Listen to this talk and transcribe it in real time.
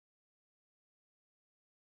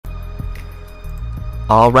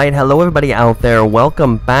Alright, hello everybody out there,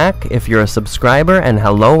 welcome back if you're a subscriber, and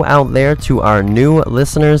hello out there to our new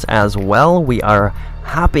listeners as well. We are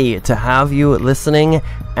happy to have you listening,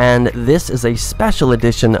 and this is a special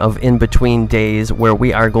edition of In Between Days where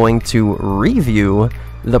we are going to review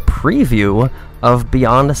the preview of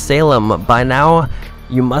Beyond Salem. By now,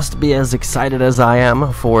 you must be as excited as I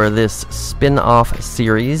am for this spin-off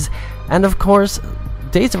series, and of course,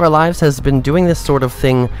 Days of Our Lives has been doing this sort of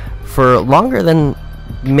thing for longer than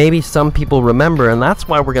maybe some people remember, and that's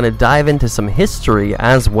why we're going to dive into some history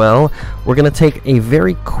as well. We're going to take a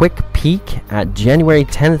very quick peek at January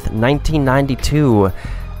 10th, 1992.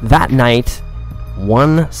 That night,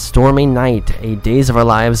 One Stormy Night, a Days of Our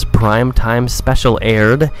Lives primetime special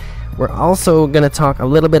aired. We're also going to talk a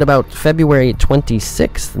little bit about February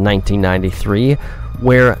 26th, 1993,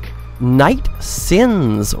 where Night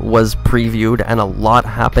Sins was previewed, and a lot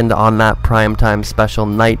happened on that primetime special,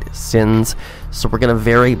 Night Sins. So we're going to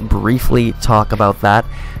very briefly talk about that.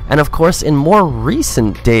 And of course, in more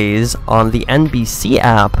recent days on the NBC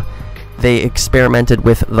app, they experimented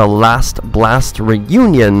with the Last Blast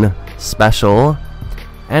Reunion special.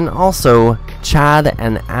 And also, Chad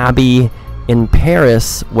and Abby in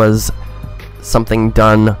Paris was something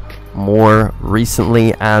done more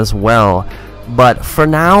recently as well. But for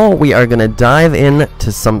now, we are going to dive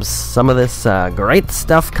into some of this great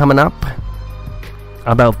stuff coming up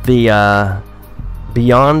about the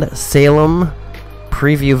Beyond Salem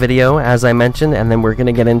preview video, as I mentioned, and then we're going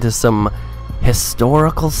to get into some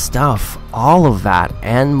historical stuff. All of that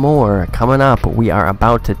and more coming up. We are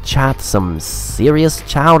about to chat some serious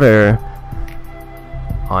chowder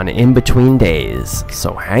on In Between Days,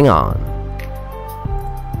 so hang on.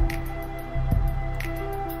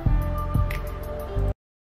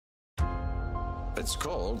 It's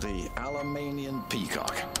called the Alemanian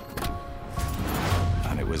Peacock,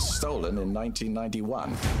 and it was stolen in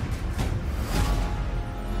 1991.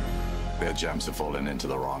 Their gems have fallen into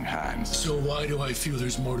the wrong hands. So why do I feel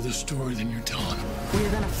there's more to the story than you're telling?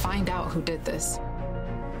 We're gonna find out who did this.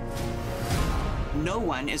 No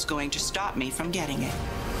one is going to stop me from getting it.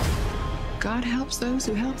 God helps those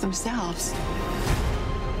who help themselves.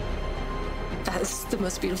 That is the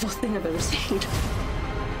most beautiful thing I've ever seen.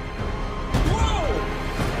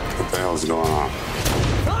 What the hell's going on?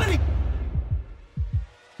 Honey!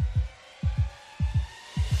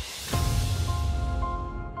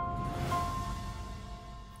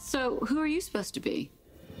 So, who are you supposed to be?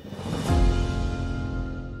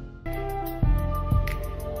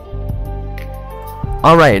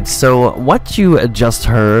 Alright, so what you just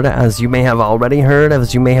heard, as you may have already heard,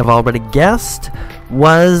 as you may have already guessed,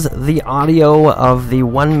 was the audio of the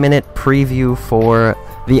 1-minute preview for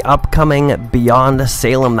the upcoming Beyond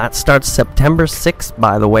Salem. That starts September 6th,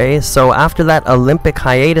 by the way. So after that Olympic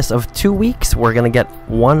hiatus of 2 weeks, we're going to get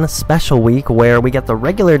one special week where we get the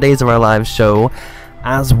regular Days of Our Lives show,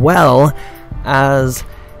 as well as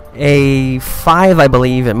a 5, I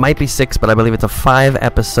believe, it might be 6, but I believe it's a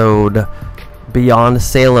 5-episode Beyond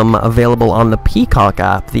Salem available on the Peacock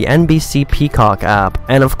app, the NBC Peacock app.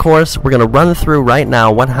 And of course, we're going to run through right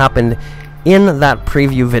now what happened in that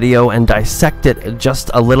preview video and dissect it just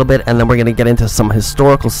a little bit, and then we're going to get into some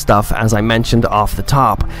historical stuff, as I mentioned off the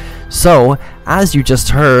top. So, as you just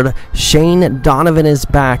heard, Shane Donovan is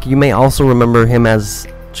back. You may also remember him as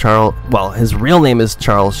Charles, well, his real name is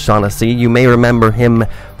Charles Shaughnessy. You may remember him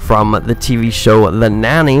from the TV show The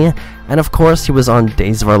Nanny, and of course he was on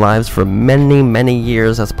Days of Our Lives for many, many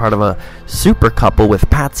years as part of a super couple with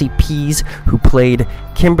Patsy Pease, who played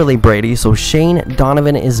Kimberly Brady. So Shane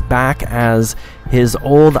Donovan is back as his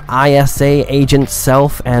old ISA agent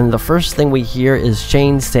self, and the first thing we hear is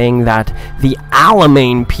Shane saying that the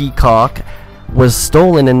Alemanian Peacock was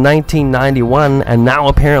stolen in 1991, and now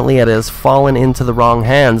apparently it has fallen into the wrong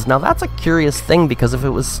hands. Now that's a curious thing, because if it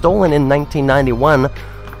was stolen in 1991,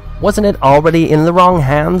 wasn't it already in the wrong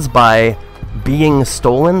hands by being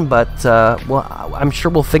stolen? But well, I'm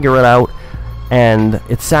sure we'll figure it out. And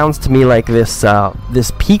it sounds to me like this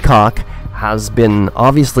peacock has been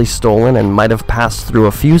obviously stolen and might have passed through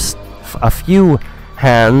a few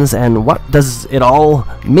hands. And what does it all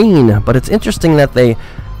mean? But it's interesting that they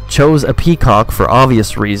chose a peacock for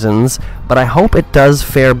obvious reasons, but I hope it does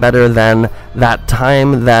fare better than that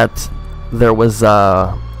time that there was,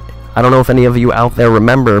 I don't know if any of you out there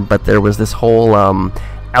remember, but there was this whole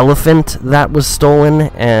elephant that was stolen,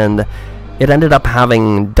 and it ended up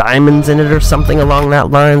having diamonds in it or something along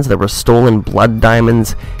that lines. There were stolen blood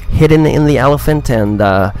diamonds hidden in the elephant, and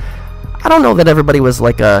I don't know that everybody was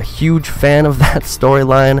like a huge fan of that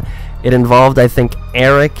storyline. It involved, I think,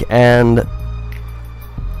 Eric and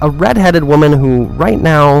a redheaded woman who right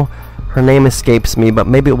now Her name escapes me, but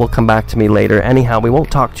maybe it will come back to me later. Anyhow, we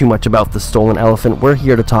won't talk too much about the stolen elephant. We're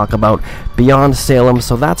here to talk about Beyond Salem.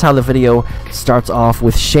 So that's how the video starts off,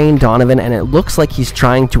 with Shane Donovan, and it looks like he's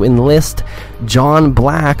trying to enlist John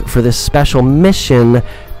Black for this special mission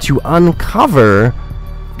to uncover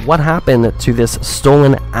what happened to this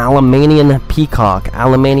stolen Alamanian peacock.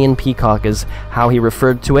 Alamanian peacock is how he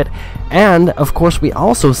referred to it. And, of course, we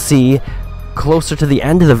also see closer to the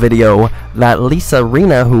end of the video that Lisa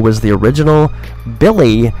Rinna, who was the original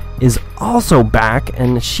Billy, is also back,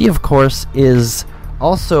 and she of course is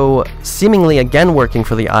also seemingly again working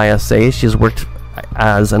for the ISA. She has worked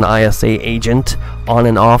as an ISA agent on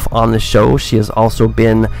and off on the show. She has also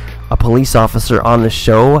been a police officer on the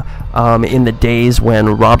show in the days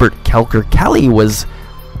when Robert Kelker Kelly was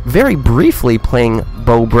very briefly playing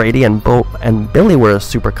Bo Brady, and Bo and Billy were a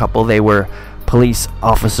super couple. They were police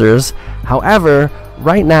officers. However,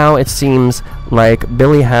 right now it seems like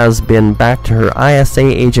Billy has been back to her ISA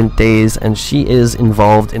agent days, and she is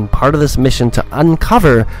involved in part of this mission to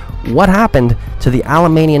uncover what happened to the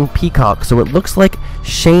Alamanian peacock. So it looks like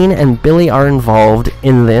Shane and Billy are involved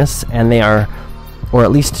in this, and they are, or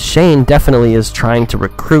at least Shane definitely is trying to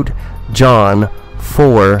recruit John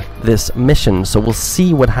for this mission. So we'll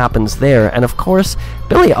see what happens there. And of course,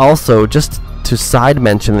 Billy also, just to side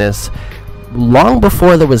mention this, long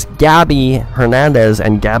before there was Gabby Hernandez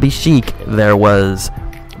and Gabby Chic, there was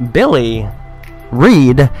Billy,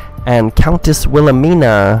 Reed, and Countess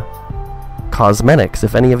Wilhelmina Cosmetics,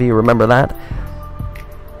 if any of you remember that.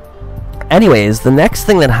 Anyways, the next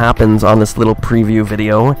thing that happens on this little preview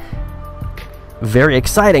video, very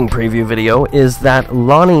exciting preview video, is that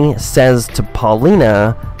Lonnie says to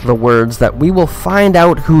Paulina the words that we will find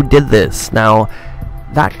out who did this. Now,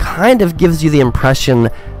 that kind of gives you the impression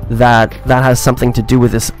that has something to do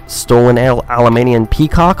with this stolen Alamanian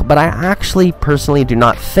peacock, but I actually personally do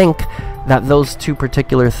not think that those two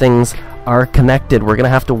particular things are connected. We're gonna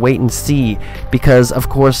have to wait and see, because of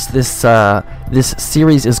course this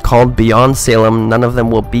series is called Beyond Salem. None of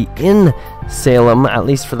them will be in Salem, at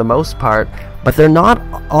least for the most part, but they're not,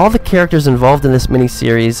 all the characters involved in this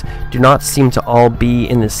miniseries do not seem to all be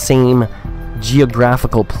in the same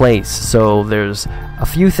geographical place. So there's a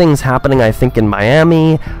few things happening, I think, in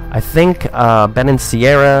Miami. I think Ben and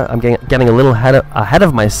Sierra, I'm getting a little ahead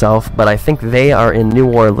of myself, but I think they are in New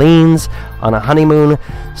Orleans on a honeymoon.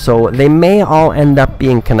 So they may all end up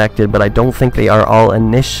being connected, but I don't think they are all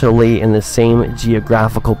initially in the same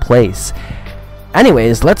geographical place.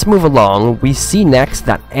 Anyways, let's move along. We see next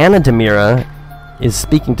that Anna Demira is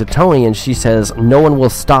speaking to Tony, and she says, "No one will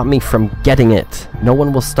stop me from getting it. No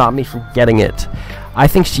one will stop me from getting it." I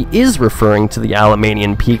think she is referring to the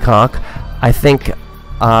Alamanian peacock. I think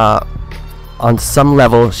on some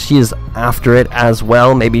level she is after it as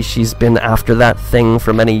well. Maybe she's been after that thing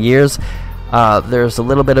for many years. There's a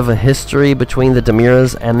little bit of a history between the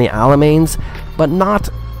Demiras and the Alamains, but not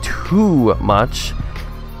too much.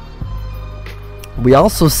 We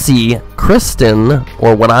also see Kristen,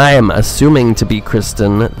 or what I am assuming to be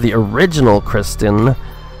Kristen, the original Kristen,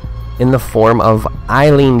 in the form of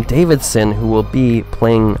Eileen Davidson, who will be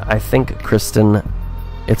playing, I think, Kristen.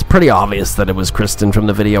 It's pretty obvious that it was Kristen from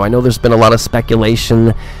the video. I know there's been a lot of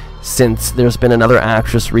speculation since there's been another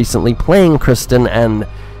actress recently playing Kristen, and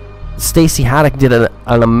Stacey Haddock did an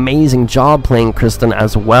amazing job playing Kristen,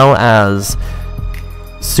 as well as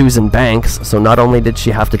Susan Banks. So not only did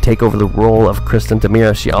she have to take over the role of Kristen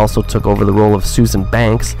Demira, she also took over the role of Susan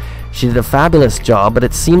Banks. She did a fabulous job, but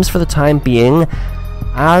it seems for the time being,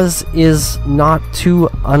 as is not too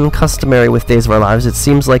uncustomary with Days of Our Lives, it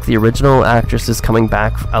seems like the original actress is coming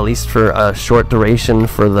back, at least for a short duration,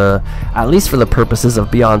 at least for the purposes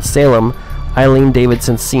of Beyond Salem. Eileen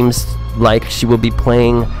Davidson seems like she will be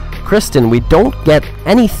playing Kristen. We don't get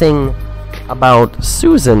anything about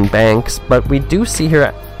Susan Banks, but we do see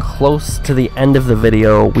her close to the end of the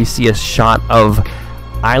video. We see a shot of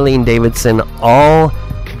Eileen Davidson all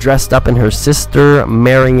dressed up in her Sister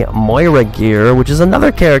Mary Moira gear, which is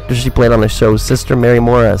another character she played on the show, Sister Mary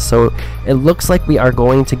Moira. So it looks like we are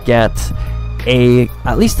going to get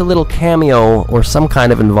at least a little cameo or some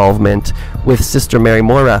kind of involvement with Sister Mary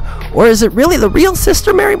Moira. Or is it really the real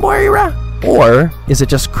Sister Mary Moira? Or is it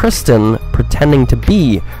just Kristen pretending to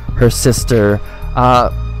be her sister?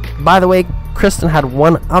 By the way, Kristen had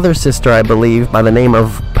one other sister, I believe, by the name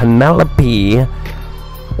of Penelope.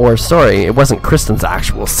 Or, sorry, it wasn't Kristen's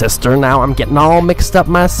actual sister. Now I'm getting all mixed up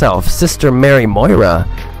myself. Sister Mary Moira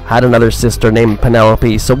had another sister named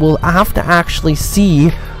Penelope. So we'll have to actually see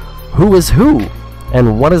who is who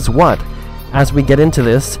and what is what as we get into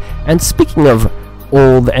this. And speaking of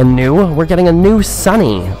old and new, we're getting a new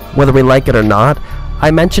Sunny, whether we like it or not. I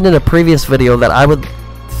mentioned in a previous video that I would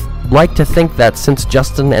like to think that since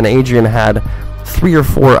Justin and Adrian had 3 or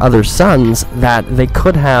 4 other sons, that they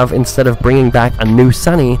could have, instead of bringing back a new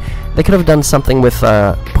Sonny, they could have done something with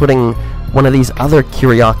putting one of these other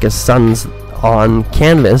Kyriakis sons on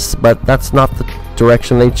canvas, but that's not the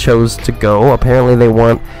direction they chose to go. Apparently they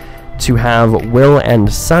want to have Will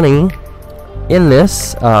and Sonny in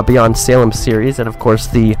this Beyond Salem series, and of course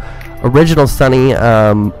the original Sonny,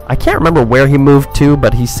 I can't remember where he moved to,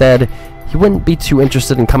 but he said he wouldn't be too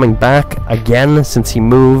interested in coming back again since he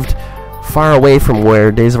moved far away from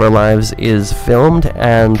where Days of Our Lives is filmed,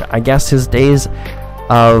 and I guess his days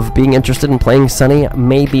of being interested in playing Sonny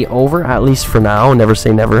may be over, at least for now. Never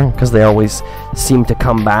say never, because they always seem to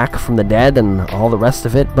come back from the dead and all the rest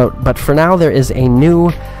of it, but for now there is a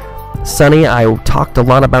new Sonny. I talked a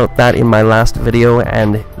lot about that in my last video,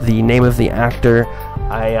 and the name of the actor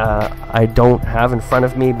I don't have in front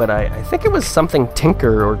of me, but I think it was something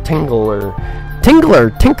Tinker or Tingle or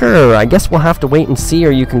Tingler, Tinker. I guess we'll have to wait and see,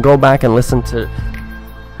 or you can go back and listen to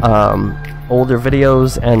older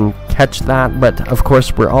videos and catch that. But of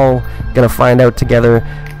course we're all gonna find out together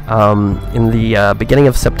in the beginning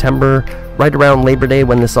of September, right around Labor Day,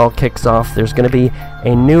 when this all kicks off. There's gonna be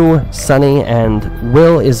a new Sonny, and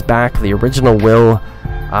Will is back, the original Will.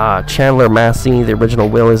 Chandler Massey, the original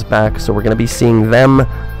Will, is back, so we're going to be seeing them,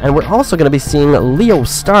 and we're also going to be seeing Leo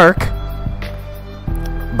Stark.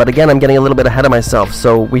 But again, I'm getting a little bit ahead of myself.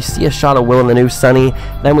 So we see a shot of Will and the new Sonny,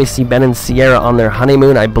 then we see Ben and Sierra on their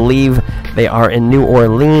honeymoon. I believe they are in New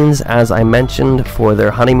Orleans, as I mentioned, for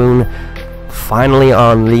their honeymoon. Finally,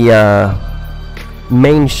 on the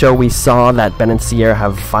main show, we saw that Ben and Sierra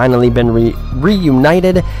have finally been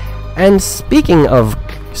reunited. And speaking of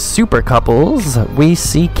super couples, we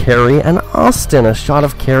see Carrie and Austin, a shot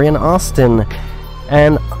of Carrie and Austin,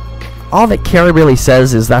 and all that Carrie really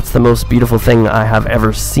says is, "That's the most beautiful thing I have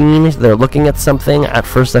ever seen." They're looking at something. At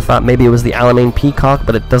first I thought maybe it was the Alamein peacock,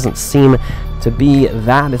 but it doesn't seem to be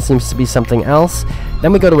that. It seems to be something else.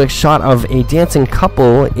 Then we go to a shot of a dancing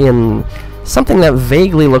couple in something that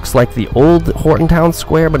vaguely looks like the old Hortontown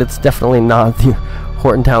Square, but it's definitely not the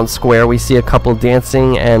Hortontown Square. We see a couple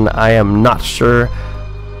dancing, and I am not sure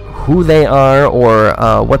who they are or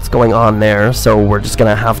what's going on there, so we're just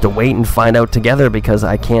gonna have to wait and find out together, because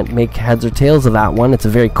I can't make heads or tails of that one. It's a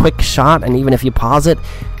very quick shot, and even if you pause it,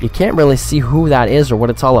 you can't really see who that is or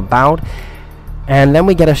what it's all about. And then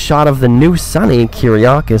we get a shot of the new Sonny,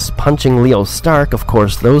 Kyriakis, punching Leo Stark. Of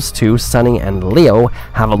course, those two, Sonny and Leo,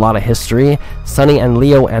 have a lot of history. Sonny and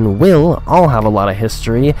Leo and Will all have a lot of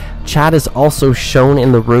history. Chad is also shown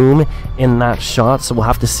in the room in that shot, so we'll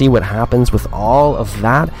have to see what happens with all of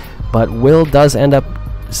that. But Will does end up,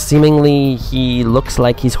 seemingly, he looks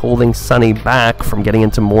like he's holding Sonny back from getting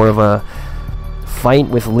into more of a fight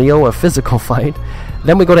with Leo, a physical fight.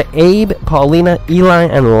 Then we go to Abe, Paulina, Eli,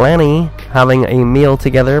 and Lanny having a meal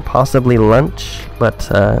together, possibly lunch, but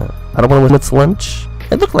I don't know when it's lunch.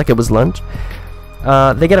 It looked like it was lunch.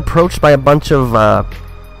 They get approached by a bunch of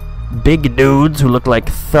big dudes who look like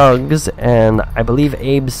thugs, and I believe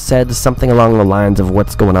Abe said something along the lines of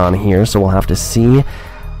what's going on here, so we'll have to see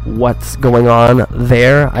what's going on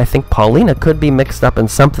there. I think Paulina could be mixed up in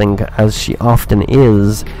something, as she often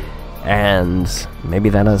is, and maybe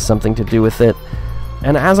that has something to do with it.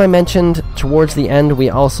 And as I mentioned, towards the end, we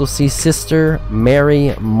also see Sister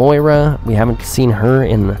Mary Moira. We haven't seen her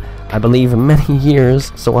in, I believe, many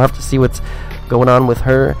years, so we'll have to see what's going on with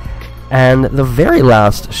her. And the very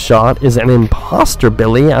last shot is an imposter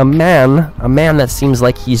Billy, a man that seems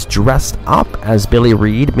like he's dressed up as Billy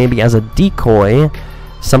Reed, maybe as a decoy,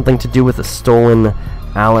 something to do with a stolen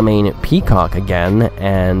Alamein peacock again.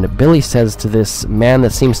 And Billy says to this man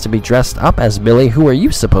that seems to be dressed up as Billy, "Who are you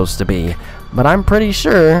supposed to be?" But I'm pretty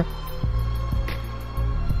sure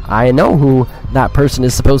I know who that person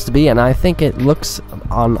is supposed to be, and I think it looks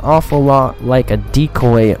an awful lot like a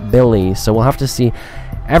decoy Billy, so we'll have to see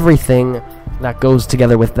everything that goes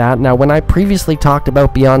together with that. Now, when I previously talked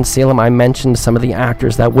about Beyond Salem, I mentioned some of the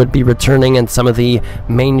actors that would be returning and some of the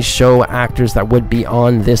main show actors that would be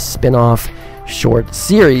on this spin-off short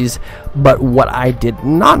series, but what I did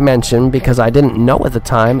not mention, because I didn't know at the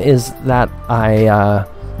time, is that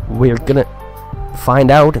we're gonna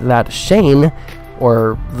find out that Shane,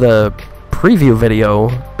 or the preview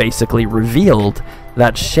video basically revealed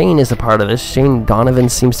that Shane is a part of this. Shane Donovan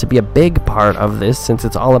seems to be a big part of this, since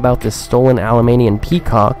it's all about this stolen Alameinian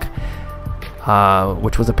peacock,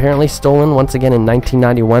 which was apparently stolen once again in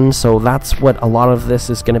 1991, so that's what a lot of this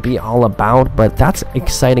is going to be all about. But that's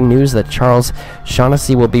exciting news that Charles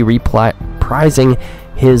Shaughnessy will be reprising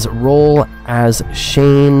his role as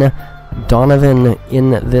Shane Donovan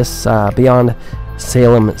in this Beyond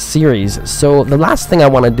Salem series. So the last thing I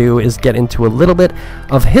want to do is get into a little bit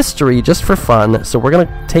of history just for fun. So we're going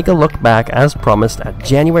to take a look back, as promised, at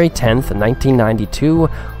January 10th, 1992,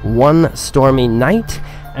 One Stormy Night,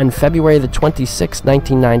 and February the 26th,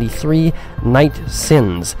 1993, Night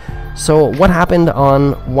Sins. So what happened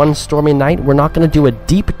on One Stormy Night? We're not going to do a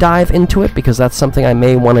deep dive into it because that's something I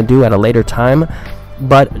may want to do at a later time.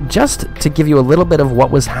 But just to give you a little bit of what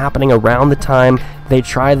was happening around the time they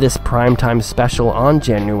tried this primetime special on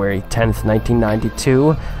January 10th,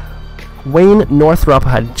 1992, Wayne Northrup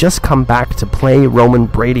had just come back to play Roman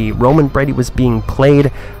Brady. Roman Brady was being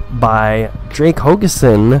played by Drake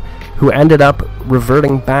Hogeson, who ended up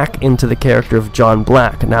reverting back into the character of John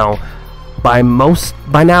Black. Now, by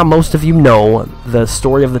now, most of you know the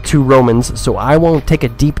story of the two Romans, so I won't take a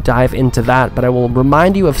deep dive into that, but I will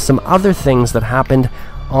remind you of some other things that happened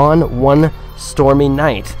on One Stormy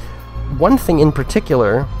Night. One thing in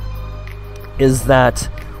particular is that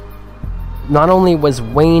not only was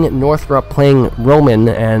Wayne Northrup playing Roman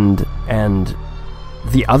and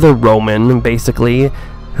the other Roman, basically,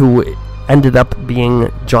 who ended up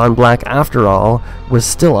being John Black after all, was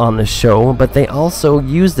still on the show, but they also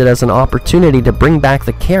used it as an opportunity to bring back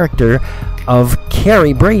the character of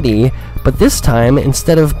Carrie Brady, but this time,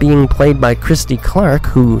 instead of being played by Christy Clark,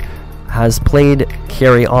 who has played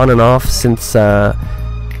Carrie on and off since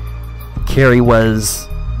Carrie was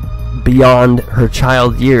beyond her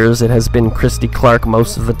child years, it has been Christy Clark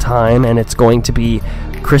most of the time, and it's going to be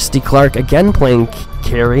Christy Clark again playing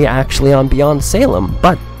Carrie, actually on Beyond Salem,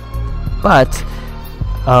 But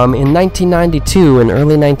in 1992, in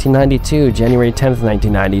early 1992, January 10th,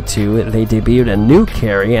 1992, they debuted a new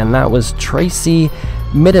Carrie, and that was Tracy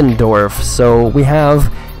Middendorf. So we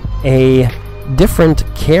have a different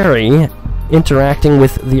Carrie interacting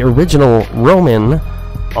with the original Roman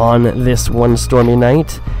on this One Stormy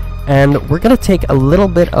Night, and we're going to take a little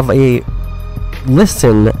bit of a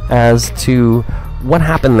listen as to what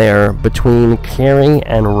happened there between Carrie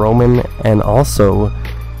and Roman, and also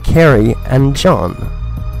Carrie and John.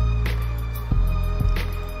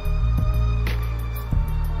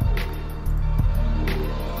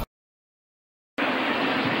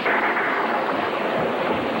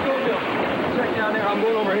 Check down there. I'm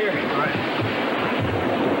going over here. All right.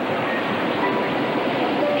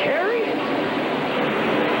 Carrie?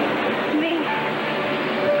 Me.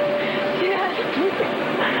 Dad.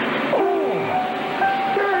 Oh!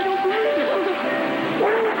 Carrie, don't believe it.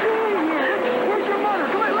 What are you doing here? Where's your mother?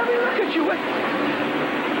 Come on, let me look at you. What?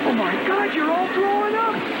 Oh my God, you're all throwing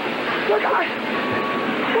up. Look, what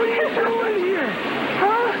are you doing here?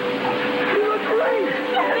 Huh? You look great.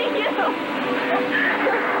 Thank you.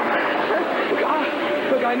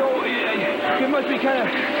 Look, I know you must be kind of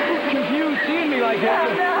confused seeing me like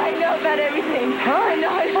that. No, I know about everything. Huh? I know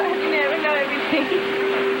know everything.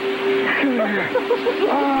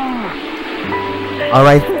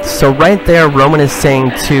 Alright, so right there, Roman is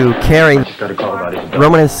saying to Carrie,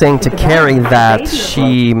 that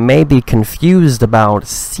she may be confused about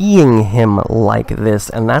seeing him like this,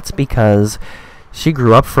 and that's because she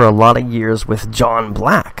grew up for a lot of years with John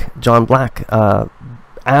Black. John Black,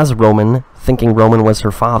 as Roman, thinking Roman was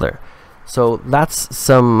her father. So that's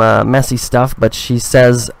some messy stuff, but she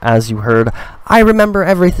says, as you heard, I remember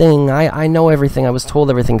everything, I know everything, I was told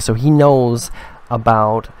everything, so he knows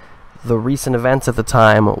about the recent events at the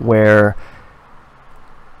time where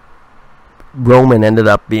Roman ended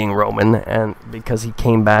up being Roman, and because he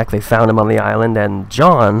came back, they found him on the island, and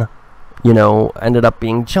John, you know, ended up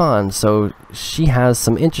being John. So she has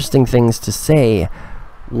some interesting things to say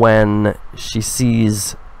when she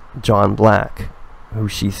sees John Black, who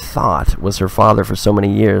she thought was her father for so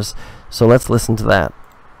many years. So let's listen to that.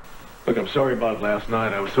 Look, I'm sorry about last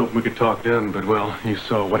night. I was hoping we could talk then, but, well, you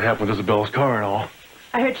saw what happened with Isabel's car and all.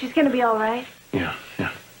 I heard she's gonna be all right. Yeah.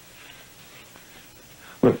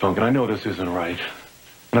 Look, Pumpkin, I know this isn't right.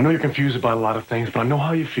 And I know you're confused about a lot of things, but I know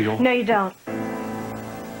how you feel. No, you don't.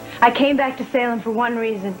 I came back to Salem for one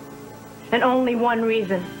reason, and only one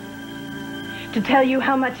reason. To tell you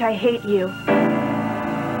how much I hate you.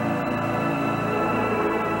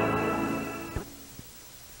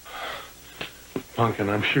 Pumpkin,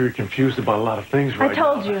 I'm sure you're confused about a lot of things right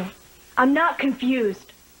now. I told you. I'm not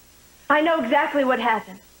confused. I know exactly what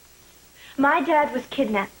happened. My dad was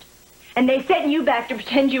kidnapped, and they sent you back to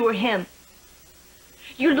pretend you were him.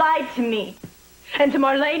 You lied to me, and to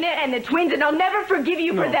Marlena and the twins, and I'll never forgive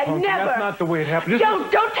you for that, Pumpkin, never. That's not the way it happened.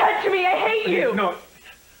 Don't touch me, I hate you. No.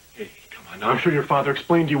 Hey, come on, now, I'm sure your father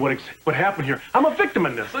explained to you what happened here. I'm a victim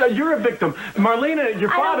in this. You're a victim. Marlena, your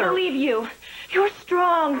father... I don't believe you. You're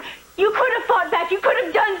strong. You could have fought back. You could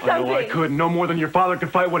have done something. No, I couldn't. No more than your father could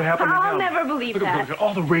fight what happened to him. I'll never believe that. Look,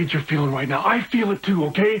 all the rage you're feeling right now, I feel it too,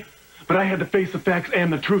 okay? But I had to face the facts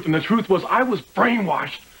and the truth, and the truth was I was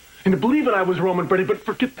brainwashed into believing I was Roman Brady, but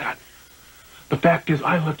forget that. The fact is,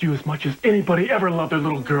 I loved you as much as anybody ever loved their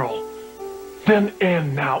little girl. Then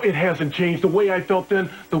and now, it hasn't changed. The way I felt then,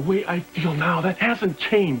 the way I feel now, that hasn't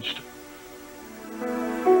changed.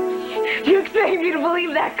 You expect me to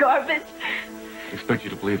believe that garbage? I expect you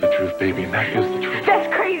to believe the truth, baby, and that is the truth.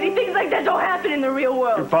 That's crazy. Things like that don't happen in the real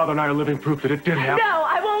world. Your father and I are living proof that it did happen. No,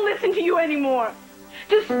 I won't listen to you anymore.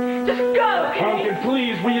 Just go, okay? Pumpkin,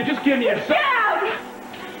 please, will you just give me a second? Get out!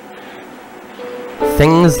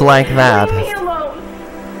 Things like that. Leave me alone.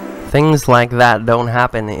 Things like that don't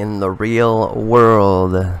happen in the real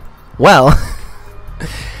world. Well,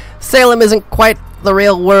 Salem isn't quite the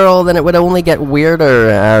real world, and it would only get weirder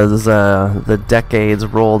as the decades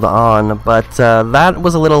rolled on. But that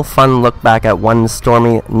was a little fun look back at One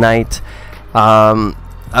Stormy Night. I'm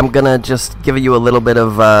gonna just give you a little bit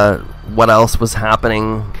of what else was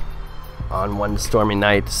happening on One Stormy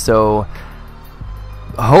Night. So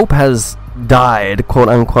Hope has died, quote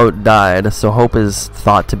unquote died. So Hope is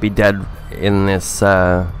thought to be dead in this,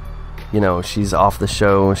 she's off the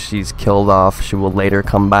show, she's killed off, she will later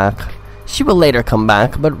come back.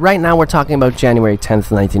 But right now we're talking about January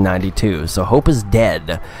 10th, 1992, so Hope is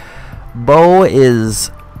dead. Bo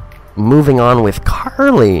is moving on with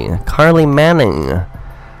Carly Manning.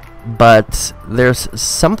 But there's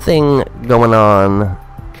something going on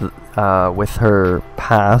with her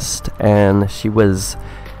past, and she was,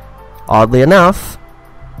 oddly enough,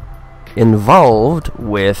 involved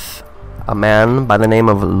with a man by the name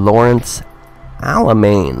of Lawrence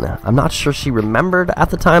Alamain. I'm not sure she remembered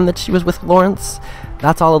at the time that she was with Lawrence.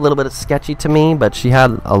 That's all a little bit sketchy to me, but she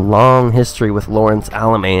had a long history with Lawrence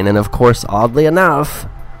Alamain, and of course, oddly enough,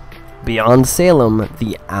 Beyond Salem,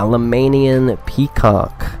 the Alamanian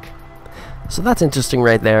Peacock. So that's interesting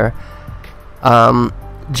right there.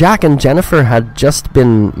 Jack and Jennifer had just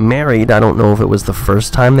been married. I don't know if it was the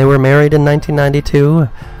first time they were married in 1992.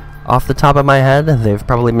 Off the top of my head, they've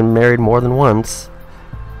probably been married more than once.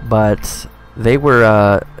 But they were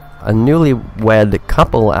a newlywed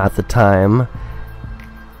couple at the time.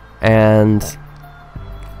 And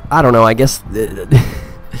I don't know, I guess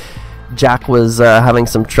Jack was having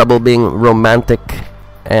some trouble being romantic,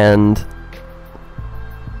 and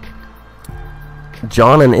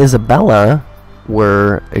John and Isabella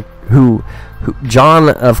were who John,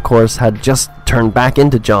 of course, had just turned back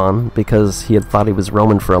into John because he had thought he was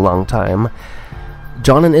Roman for a long time.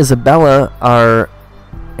 John and Isabella are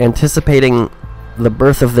anticipating the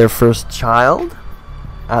birth of their first child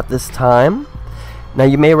at this time. Now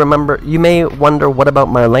you may wonder, what about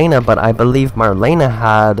Marlena? But I believe Marlena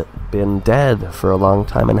had been dead for a long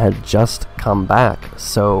time and had just come back.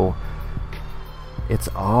 So it's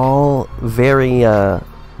all very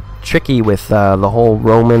tricky with the whole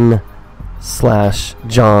Roman /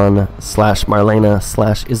 John /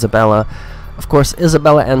 Marlena / Isabella. Of course,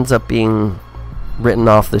 Isabella ends up being written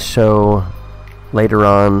off the show later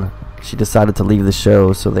on. She decided to leave the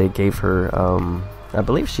show, so they gave her, I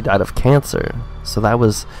believe she died of cancer. So that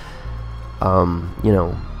was,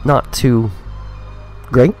 not too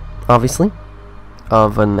great, obviously,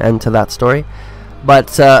 of an end to that story.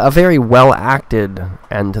 But a very well-acted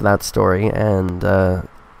end to that story, and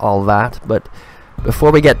all that. But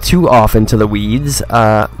before we get too off into the weeds,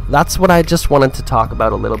 that's what I just wanted to talk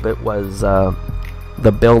about a little bit, was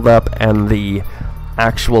the build-up and the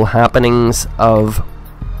actual happenings of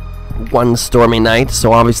One Stormy Night.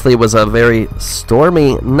 So obviously it was a very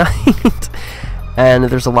stormy night, and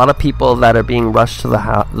there's a lot of people that are being rushed to the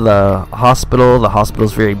hospital. The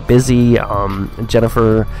hospital's very busy.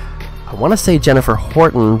 Jennifer, I want to say Jennifer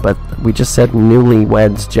Horton, but we just said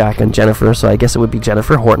newlyweds Jack and Jennifer, so I guess it would be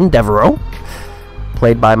Jennifer Horton Devereaux,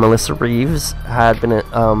 played by Melissa Reeves, had been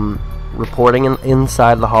reporting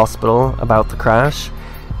inside the hospital about the crash.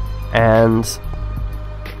 And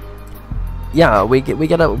yeah, we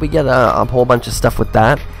get a whole bunch of stuff with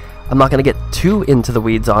that. I'm not going to get too into the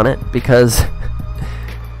weeds on it because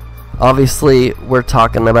obviously we're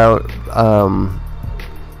talking about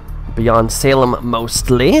Beyond Salem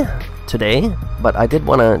mostly today, but I did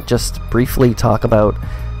want to just briefly talk about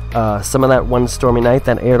some of that One Stormy Night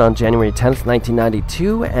that aired on January 10th,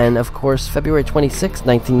 1992, and of course February 26th,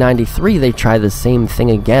 1993, they tried the same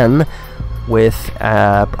thing again with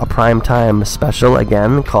a primetime special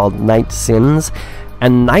again called Night Sins.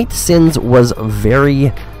 And Night Sins was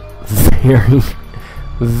very, very,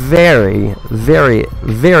 very, very,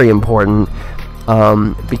 very important.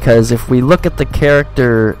 because if we look at the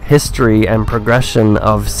character history and progression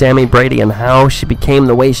of Sammy Brady and how she became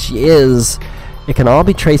the way she is, it can all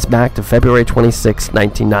be traced back to February 26,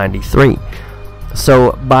 1993.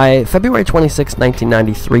 So by February 26,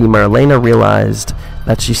 1993, Marlena realized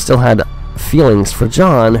that she still had feelings for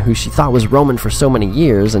John, who she thought was Roman for so many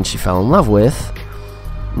years and she fell in love with.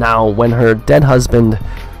 Now, when her dead husband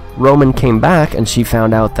Roman came back and she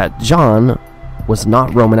found out that John was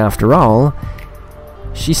not Roman after all,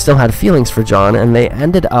 she still had feelings for John, and they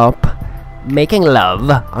ended up making love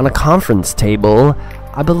on a conference table.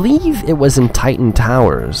 I believe it was in Titan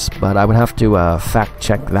Towers, but I would have to fact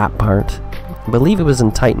check that part. I believe it was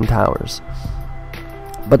in Titan Towers.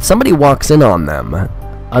 But somebody walks in on them,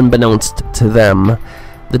 unbeknownst to them.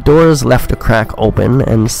 The doors left a crack open,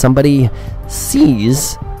 and somebody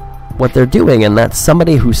sees what they're doing, and that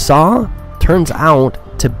somebody who saw turns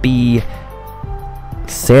out to be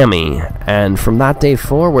Sammy. And from that day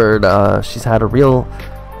forward, she's had a real,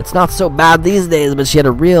 it's not so bad these days, but she had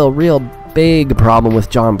a real big problem with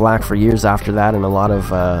John Black for years after that, and a lot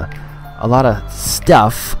of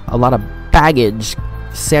stuff, a lot of baggage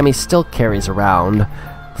Sammy still carries around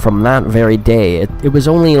from that very day. It was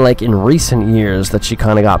only like in recent years that she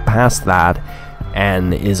kind of got past that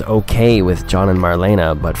and is okay with John and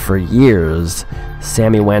Marlena, but for years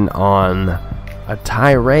Sammy went on a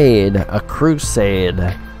tirade, a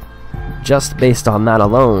crusade, just based on that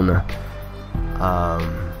alone.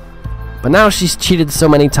 But now she's cheated so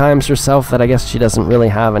many times herself that I guess she doesn't really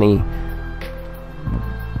have any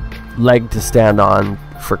leg to stand on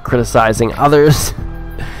for criticizing others.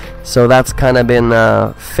 So that's kind of been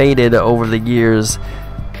faded over the years.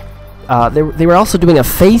 They were also doing a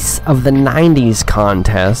Face of the 90s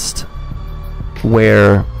contest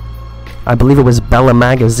where I believe it was Bella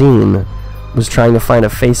Magazine was trying to find a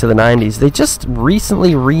face of the 90s. They just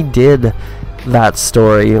recently redid that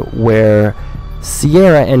story where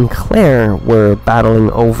Sierra and Claire were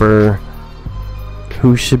battling over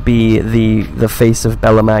who should be the face of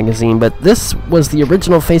Bella Magazine, but this was the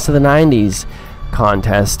original Face of the 90s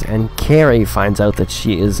contest, and Carrie finds out that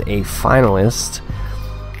she is a finalist,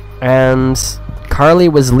 and Carly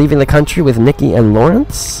was leaving the country with Nikki and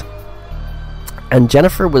Lawrence, and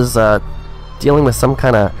Jennifer was dealing with some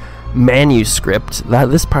kind of manuscript.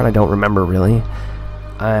 This part I don't remember really.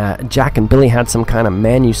 Jack and Billy had some kind of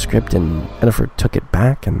manuscript and Jennifer took it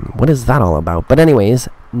back, and what is that all about? But anyways,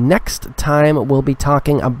 next time we'll be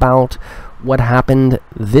talking about what happened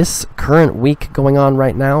this current week going on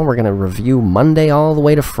right now. We're going to review Monday all the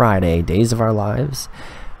way to Friday, Days of Our Lives.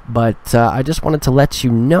 But I just wanted to let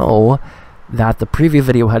you know that the preview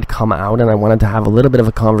video had come out, and I wanted to have a little bit of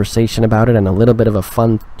a conversation about it and a little bit of a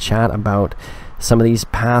fun chat about some of these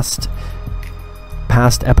past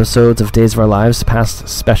episodes of Days of Our Lives, past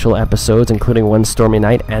special episodes, including One Stormy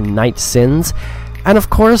Night and Night Sins. And of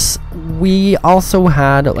course, we also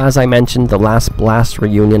had, as I mentioned, the Last Blast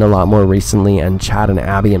reunion a lot more recently, and Chad and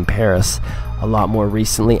Abby in Paris a lot more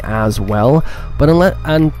recently as well. But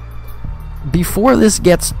before this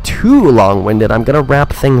gets too long-winded, I'm going to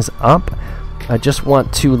wrap things up. I just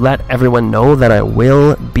want to let everyone know that I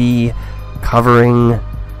will be covering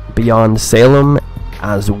Beyond Salem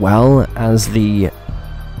as well as the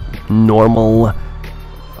normal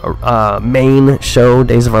main show,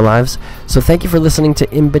 Days of Our Lives. So thank you for listening to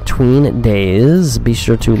In Between Days. Be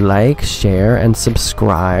sure to like, share, and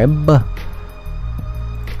subscribe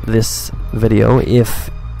this video.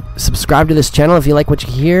 Subscribe to this channel if you like what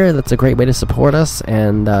you hear. That's a great way to support us.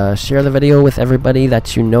 And share the video with everybody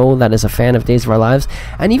that you know that is a fan of Days of Our Lives.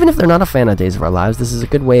 And even if they're not a fan of Days of Our Lives, this is a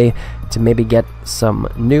good way to maybe get some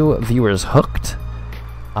new viewers hooked.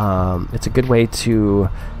 It's a good way to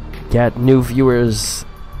get new viewers,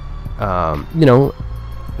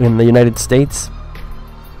 in the United States,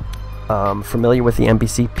 familiar with the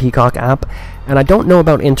NBC Peacock app. And I don't know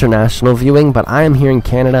about international viewing, but I am here in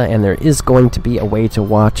Canada, and there is going to be a way to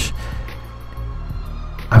watch,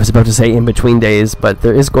 I was about to say In Between Days, but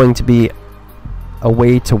there is going to be a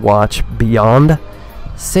way to watch Beyond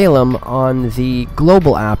Salem on the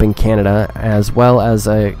global app in Canada, as well as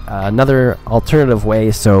another alternative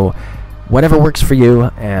way. So whatever works for you,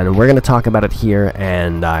 and we're going to talk about it here.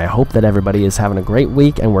 And I hope that everybody is having a great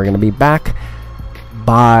week, and we're going to be back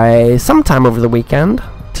by sometime over the weekend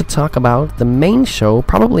to talk about the main show,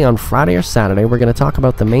 probably on Friday or Saturday. We're going to talk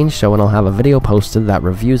about the main show, and I'll have a video posted that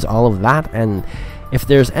reviews all of that. And if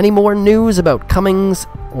there's any more news about comings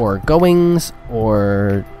or goings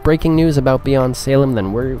or breaking news about Beyond Salem,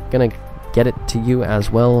 then we're going to get it to you as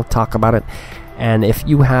well, talk about it. And if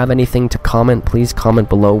you have anything to comment, please comment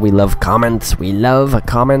below. We love comments. We love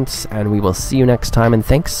comments. And we will see you next time. And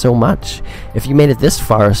thanks so much. If you made it this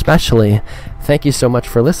far especially, thank you so much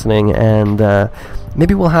for listening. And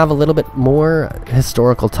maybe we'll have a little bit more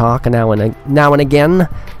historical talk now and again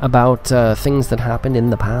about things that happened in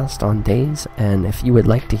the past on Days. And if you would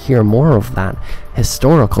like to hear more of that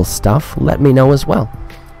historical stuff, let me know as well,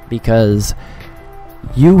 because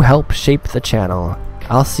you help shape the channel.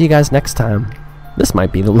 I'll see you guys next time. This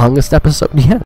might be the longest episode yet.